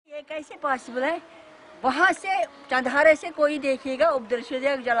कैसे पॉसिबल है? वहाँ से चंदहारे से कोई देखिएगा उधर से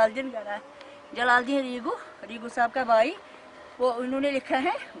जलालुद्दीन रीगू साहब का भाई, वो उन्होंने लिखा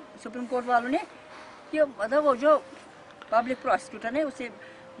है सुप्रीम कोर्ट वालों ने कि मतलब वो जो पब्लिक प्रोसिक्यूटर ने उसे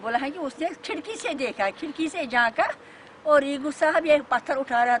बोला है कि उसने खिड़की से देखा, खिड़की से झांका और रीगू साहब ये पत्थर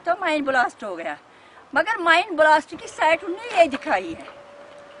उठा रहा था, माइन ब्लास्ट हो गया। मगर माइन ब्लास्ट की साइट उन्होंने ये दिखाई है,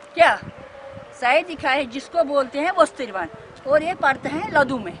 क्या साइट दिखाई है जिसको बोलते हैं वस्तुरवन, और ये पड़ता है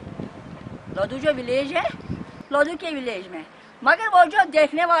लदू में, लदू जो विलेज है, लदू के विलेज में। मगर वो जो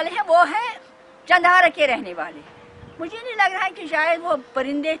देखने वाले हैं वो है चंदहारा के रहने वाले। मुझे नहीं लग रहा है कि शायद वो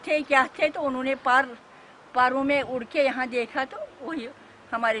परिंदे थे क्या थे, तो उन्होंने पारों में उड़ के यहाँ देखा, तो वही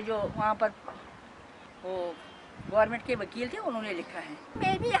हमारे जो वहाँ पर वो गवर्नमेंट के वकील थे उन्होंने लिखा है।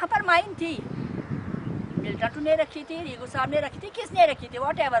 मैं भी यहाँ पर माइन थी, मिलिटेंट ने रखी थी, रीगू साहब ने रखी थी, किसने रखी थी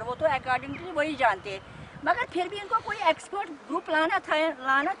वॉट एवर, वो तो अकॉर्डिंग टू वही जानते हैं। मगर फिर भी इनको कोई एक्सपर्ट ग्रुप लाना था,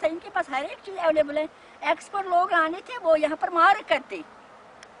 इनके पास हर एक चीज़ अवेलेबल है। एक्सपर्ट लोग आने थे, वो यहाँ पर मार करते,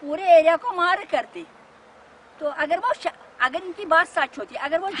 पूरे एरिया को मार करते। तो अगर इनकी बात सच होती,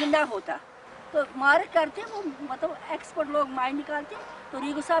 अगर वो जिंदा होता तो मार करते, वो मतलब एक्सपर्ट लोग मार निकालते, तो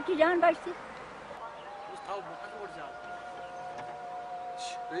रीगू साहब की जान बचती।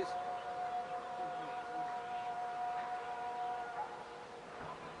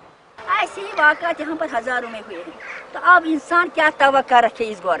 ऐसे ही वाक़यात यहाँ पर हजारों में हुए हैं। तो अब इंसान क्या तवक्का रखे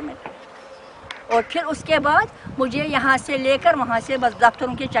इस गवर्नमेंट। और फिर उसके बाद मुझे यहाँ से लेकर वहाँ से बस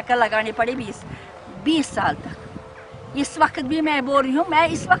दफ्तरों के चक्कर लगाने पड़े 20 साल तक। इस वक्त भी मैं बोल रही हूँ, मैं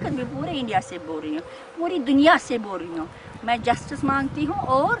इस वक्त भी पूरे इंडिया से बोल रही हूँ, पूरी दुनिया से बोल रही हूँ। मैं जस्टिस मांगती हूँ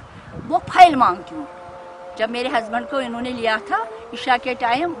और वो फाइल मांगती हूँ। जब मेरे हस्बैंड को इन्होंने लिया था इशा के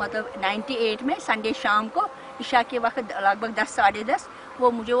टाइम, मतलब 98 में संडे शाम को इशा के वक्त लगभग 10 साढ़े 10,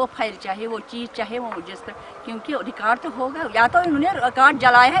 वो मुझे वो फाइल चाहिए, वो चीज़ चाहिए, वो जिस पर, क्योंकि रिकॉर्ड तो होगा। या तो इन्होंने रिकॉर्ड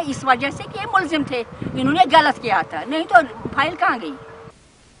जलाया है इस वजह से कि ये मुलजिम थे, इन्होंने गलत किया था, नहीं तो फाइल कहाँ गई।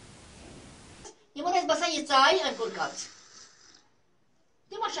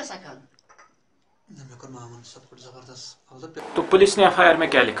 तो पुलिस ने एफआईआर में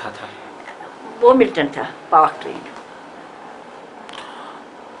क्या लिखा था? वो मिलिटेंट था, पाक ट्रेन।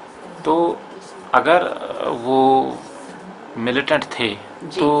 तो अगर वो मिलिटेंट थे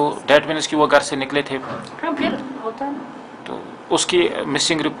तो डेट मीन्स की वो घर से निकले थे। हाँ, फिर होता है। तो उसकी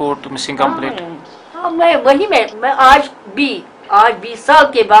मिसिंग रिपोर्ट, मिसिंग कंप्लेंट, मैं आज 20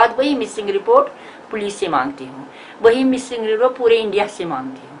 साल के बाद वही मिसिंग रिपोर्ट पुलिस से मांगती हूँ, वही मिसिंग रिपोर्ट पूरे इंडिया से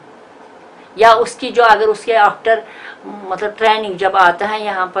मांगती हूँ। या उसकी जो अगर उसके आफ्टर मतलब ट्रेनिंग जब आता है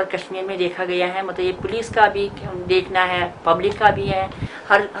यहाँ पर कश्मीर में देखा गया है, मतलब ये पुलिस का भी देखना है, पब्लिक का भी है,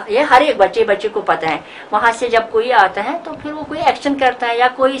 हर एक बच्चे को पता है। वहाँ से जब कोई आता है तो फिर वो कोई एक्शन करता है या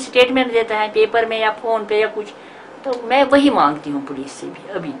कोई स्टेटमेंट देता है पेपर में या फोन पे या कुछ, तो मैं वही मांगती हूँ पुलिस से भी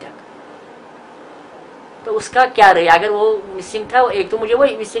अभी तक। तो उसका क्या रहे, अगर वो मिसिंग था, एक तो मुझे वो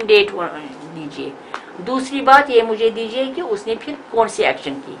मिसिंग डेट दीजिए, दूसरी बात ये मुझे दीजिए कि उसने फिर कौन सी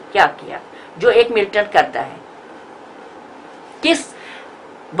एक्शन की, क्या किया, जो एक मिलिटेंट करता है, किस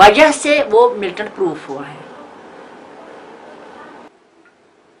वजह से वो मिलिटेंट प्रूफ हुआ है।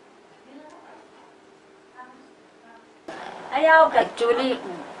 एक्चुअली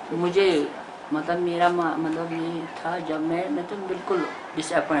मुझे मतलब मेरा मतलब ये था, जब मैं तो बिल्कुल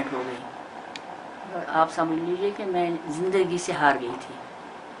डिसअपॉइंट हो गई। और आप समझ लीजिए कि मैं जिंदगी से हार गई थी।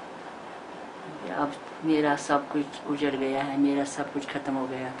 अब मेरा सब कुछ उजड़ गया है, मेरा सब कुछ खत्म हो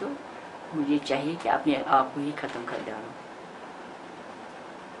गया, तो मुझे चाहिए कि अपने आप को ही खत्म कर डालो।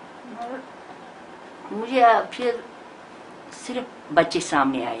 मुझे फिर सिर्फ बच्चे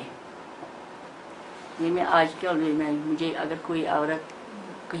सामने आए। ये मैं आज क्या, मुझे अगर कोई औरत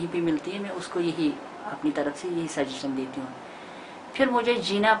कहीं भी मिलती है, मैं उसको यही अपनी तरफ से यही सजेशन देती हूँ। फिर मुझे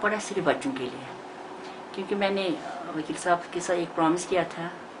जीना पड़ा सिर्फ बच्चों के लिए, क्योंकि मैंने वकील साहब के साथ एक प्रॉमिस किया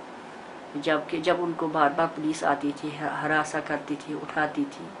था, जब उनको बार बार पुलिस आती थी, हरासा करती थी, उठाती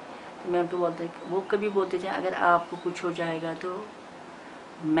थी, तो मैं उनको बोलता, वो कभी बोलते थे अगर आपको कुछ हो जाएगा तो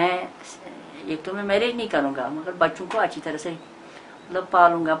मैं मैरिज नहीं करूँगा, मगर बच्चों को अच्छी तरह से मतलब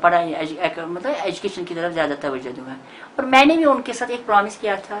पालूंगा, पढ़ाई मतलब एजुकेशन की तरफ ज़्यादा तवज्जो दूंगा। और मैंने भी उनके साथ एक प्रॉमिस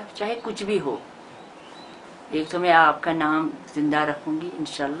किया था, चाहे कुछ भी हो, एक तो मैं आपका नाम जिंदा रखूंगी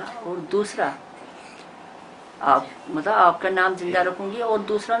इंशाल्लाह, और दूसरा आपका नाम जिंदा रखूंगी, और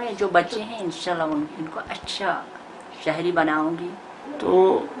दूसरा में जो बच्चे हैं इंशाल्लाह इनको अच्छा शहरी बनाऊंगी।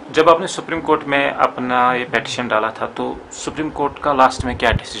 तो जब आपने सुप्रीम कोर्ट में अपना ये पेटिशन डाला था, तो सुप्रीम कोर्ट का लास्ट में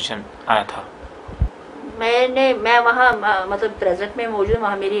क्या डिसीजन आया था? मैं वहाँ मतलब प्रेजेंट में मौजूद,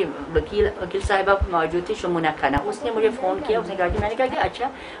 वहाँ मेरी वकील साहिबा मौजूद थी, शमुना खाना। उसने मुझे फ़ोन किया, उसने कहा कि, मैंने कहा कि अच्छा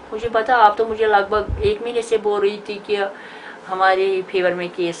मुझे पता, आप तो मुझे लगभग 1 महीने से बोल रही थी कि हमारे ही फेवर में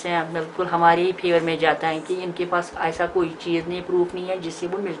केस हैं, बिल्कुल हमारे ही फेवर में जाता है कि इनके पास ऐसा कोई चीज़ नहीं, प्रूफ नहीं है जिससे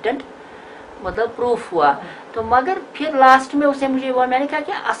वो मिलिटेंट मतलब प्रूफ हुआ। तो मगर फिर लास्ट में उसने मुझे बोला, मैंने कहा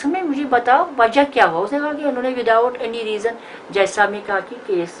कि असल में मुझे बताओ वजह क्या हुआ। उसने कहा कि उन्होंने विदाउट एनी रीज़न, जैसा मैं कहा कि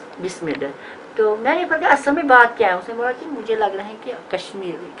केस डिसमिस्ड है। तो मैंने बोला असल में बात क्या है। उसने बोला कि मुझे लग रहा है कि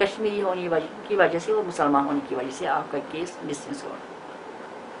कश्मीरी होने की वजह से और मुसलमान होने की वजह से आपका केस डिसमिस हुआ।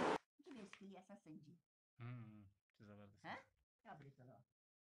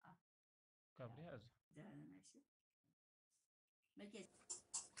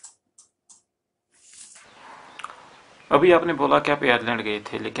 अभी आपने बोला कि आप एयरलैंड गए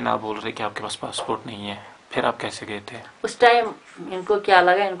थे, लेकिन आप बोल रहे कि आपके पास पासपोर्ट नहीं है, फिर आप कैसे गए थे? उस टाइम इनको क्या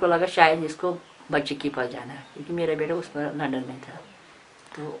लगा, इनको लगा शायद इसको बच्चे के पास जाना है, क्योंकि मेरा बेटा उस पर लंदन में था।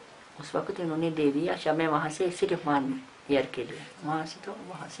 तो उस वक्त इन्होंने दे दिया। अच्छा, मैं वहाँ से सिर्फ 1 ईयर के लिए वहाँ से, तो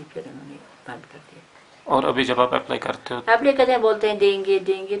वहाँ से फिर इन्होंने बंद कर दिया। और अभी जब आप अप्लाई करते हो, अप्लाई करते हैं, बोलते हैं देंगे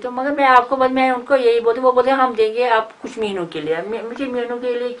देंगे, तो मगर मैं आपको मैं उनको यही बोलती, वो बोलते हैं हम देंगे आप कुछ महीनों के लिए। मुझे महीनों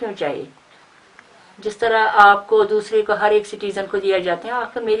के लिए क्यों चाहिए? जिस तरह आपको दूसरे को हर एक सिटीजन को दिया जाता है,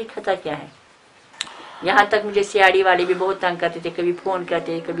 आखिर मेरी खता क्या है? यहाँ तक मुझे सीआईडी वाले भी बहुत तंग करते थे, कभी फोन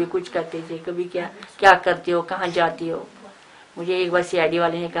करते, कभी कुछ करते थे, कभी क्या करते हो, कहाँ जाती हो। मुझे एक बार सीआईडी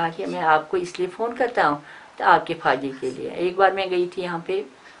वाले ने कहा कि मैं आपको इसलिए फ़ोन करता हूँ तो आपके फायदे के लिए। एक बार मैं गई थी, यहाँ पे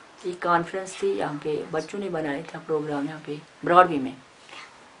एक कॉन्फ्रेंस थी, यहाँ पे बच्चों ने बनाया था प्रोग्राम यहाँ पे ब्रॉडवे में,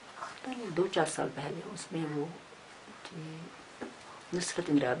 2-4 साल पहले। उसमें वो नुसरत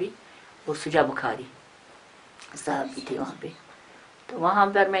इंद्राबी और सुजा बुखारी साहब भी थे वहाँ पे। तो वहाँ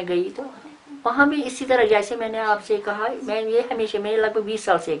पर मैं गई, तो वहाँ भी इसी तरह जैसे मैंने आपसे कहा, मैं ये हमेशा, मैं लगभग 20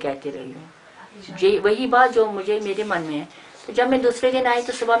 साल से कहते रही हूँ वही बात जो मुझे मेरे मन में है। तो जब मैं दूसरे दिन आई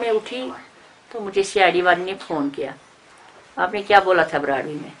तो सुबह में उठी तो मुझे सीआईडी वाले ने फ़ोन किया, आपने क्या बोला था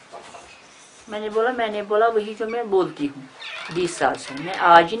ब्रॉडवे में? मैंने बोला वही जो मैं बोलती हूँ 20 साल से। मैं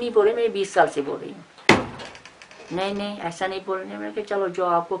आज ही नहीं बोल रही, मैं 20 साल से बोल रही हूँ। नहीं ऐसा नहीं बोलने। मैंने कहा चलो जो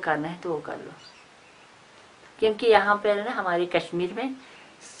आपको करना है तो वो कर लो, क्योंकि यहाँ पर ना हमारे कश्मीर में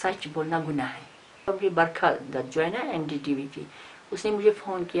सच बोलना गुनाह है। मुझे बरखा दत्त जो है ना एनडीटीवी की, उसने मुझे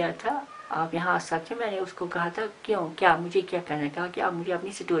फ़ोन किया था, आप यहाँ आ सकते। मैंने उसको कहा था क्यों, क्या मुझे क्या करना है? कहा कि आप मुझे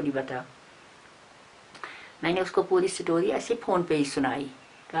अपनी स्टोरी बताओ। मैंने उसको पूरी स्टोरी ऐसे फ़ोन पे ही सुनाई।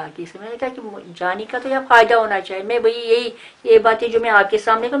 कहा कि मैंने कहा कि जाने का तो यह फ़ायदा होना चाहिए। मैं वही ये बातें जो मैं आपके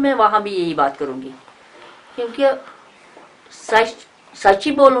सामने करूँ, मैं वहाँ भी यही बात करूँगी, क्योंकि सच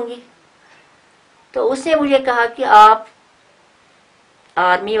ही बोलूँगी। तो उसने मुझे कहा कि आप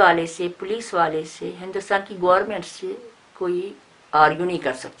आर्मी वाले से, पुलिस वाले से, हिंदुस्तान की गवर्नमेंट से कोई आर्ग्यू नहीं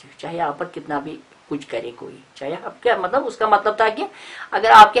कर सकते, चाहे आप पर कितना भी कुछ करे कोई, चाहे आप क्या, मतलब उसका मतलब था कि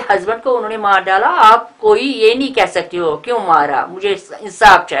अगर आपके हस्बैंड को उन्होंने मार डाला, आप कोई ये नहीं कह सकते हो क्यों मारा, मुझे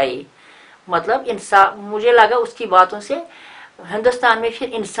इंसाफ चाहिए। मतलब इंसाफ, मुझे लगा उसकी बातों से हिंदुस्तान में फिर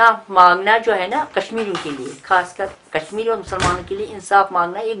इंसाफ मांगना जो है ना, कश्मीरियों के लिए, खासकर कश्मीरी और मुसलमानों के लिए इंसाफ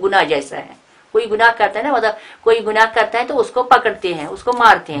मांगना ये गुनाह जैसा है। कोई गुनाह करता है ना, मतलब कोई गुनाह करता है तो उसको पकड़ते हैं, उसको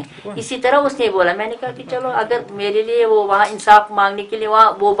मारते हैं। इसी तरह उसने बोला। मैंने कहा कि चलो अगर मेरे लिए वो वहाँ इंसाफ मांगने के लिए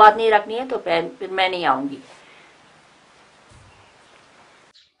वहाँ वो बात नहीं रखनी है तो फिर मैं नहीं आऊंगी।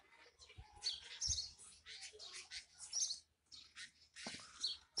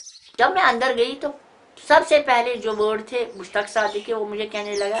 जब मैं अंदर गई तो सबसे पहले जो वर्ड थे मुश्ताक सादी के, वो मुझे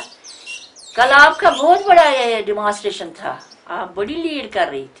कहने लगा कल आपका बहुत बड़ा डेमोन्स्ट्रेशन था, आप बड़ी लीड कर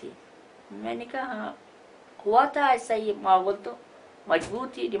रही थी। मैंने कहा हाँ हुआ था ऐसा, ये माहौल तो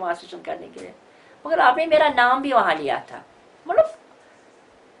मजबूर थी डेमोन्स्ट्रेशन करने के लिए, मगर आपने मेरा नाम भी वहां लिया था। मतलब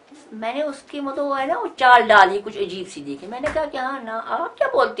मैंने उसकी मतलब वो है ना, वो चाल डाली कुछ अजीब सी देखी। मैंने कहा कि हाँ ना, आप क्या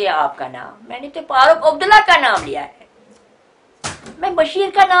बोलते हैं आपका नाम? मैंने तो फारूक अब्दुल्ला का नाम लिया है, मैं बशीर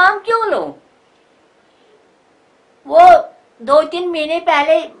का नाम क्यों लूं? वो 2-3 महीने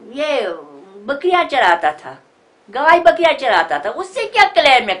पहले ये बकरियां चराता था, गाय बकरियां चराता था, उससे क्या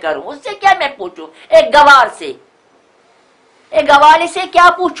क्लेम मैं करूं, उससे क्या मैं पूछूं? एक गवार से, एक गवाले से क्या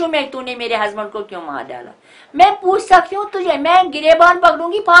पूछूं मैं, तूने मेरे हस्बैंड को क्यों मार डाला? मैं पूछ सकती हूँ तुझे, मैं गिरेबान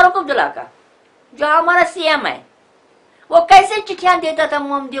पकड़ूंगी फारूक अब्दुल्ला का, जो हमारा सीएम है। वो कैसे चिट्ठियां देता था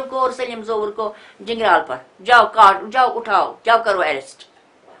मोहम्मद को और सलीम जोहर को जिंगराल पर, जाओ काट, जाओ उठाओ, जाओ करो अरेस्ट।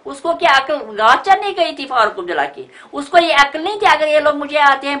 उसको क्या अकल गाज चढ़ने गई थी फारूक अब्दुल्ला की? उसको ये अकल नहीं थी? अगर ये लोग मुझे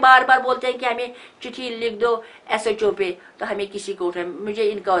आते हैं बार बार बोलते हैं कि हमें चिट्ठी लिख दो एसएचओ पे, तो हमें किसी को उठे, मुझे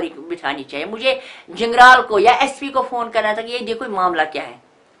इंक्वायरी बिठानी चाहिए, मुझे जिंगराल को या एसपी को फोन करना था कि ये देखो मामला क्या है,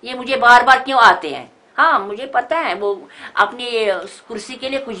 ये मुझे बार बार क्यों आते हैं। हाँ मुझे पता है वो अपनी कुर्सी के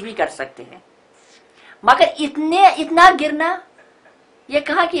लिए कुछ भी कर सकते हैं, मगर इतना गिरना ये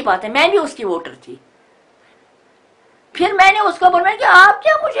कहाँ की बात है? मैं भी उसकी वोटर थी। फिर मैंने उसको बोला कि आप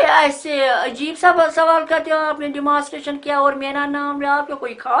क्या मुझे ऐसे अजीब सा सवाल करते हो, आपने डिमॉन्स्ट्रेशन किया और मेरा नाम लिया, आप क्या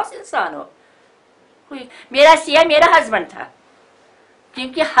कोई खास इंसान हो? कोई मेरा सीएम मेरा हस्बैंड था,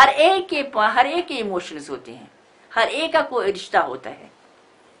 क्योंकि हर एक के इमोशंस होते हैं, हर एक का कोई रिश्ता होता है।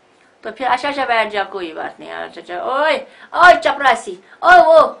 तो फिर अच्छा बैठ जा, कोई बात नहीं, अच्छा ओए ओए चपरासी, ओ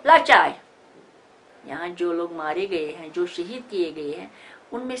वो ला चाय। यहाँ जो लोग मारे गए हैं, जो शहीद किए गए हैं,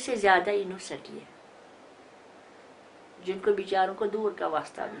 उनमें से ज्यादा इनोसेंट है, जिनको बेचारों को दूर का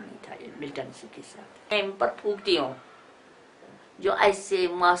वास्ता भी नहीं था मिलिटेंसी के साथ। मैं इन पर फूकती हूँ जो ऐसे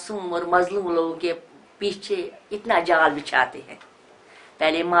मासूम और मजलूम लोगों के पीछे इतना जाल बिछाते हैं,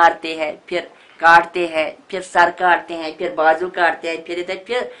 पहले मारते हैं, फिर काटते हैं, फिर सर काटते हैं, फिर बाजू काटते हैं, फिर इधर,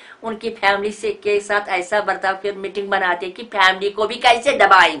 फिर उनकी फैमिली से के साथ ऐसा बर्ताव, फिर मीटिंग बनाते हैं कि फैमिली को भी कैसे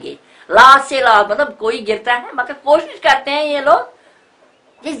दबाएंगे, लाश से लाश, मतलब कोई गिरता है मगर कोशिश करते हैं ये लोग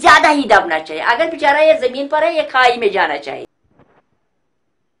ये ज्यादा ही दबना चाहिए। अगर बेचारा ये जमीन पर है, ये खाई में जाना चाहिए।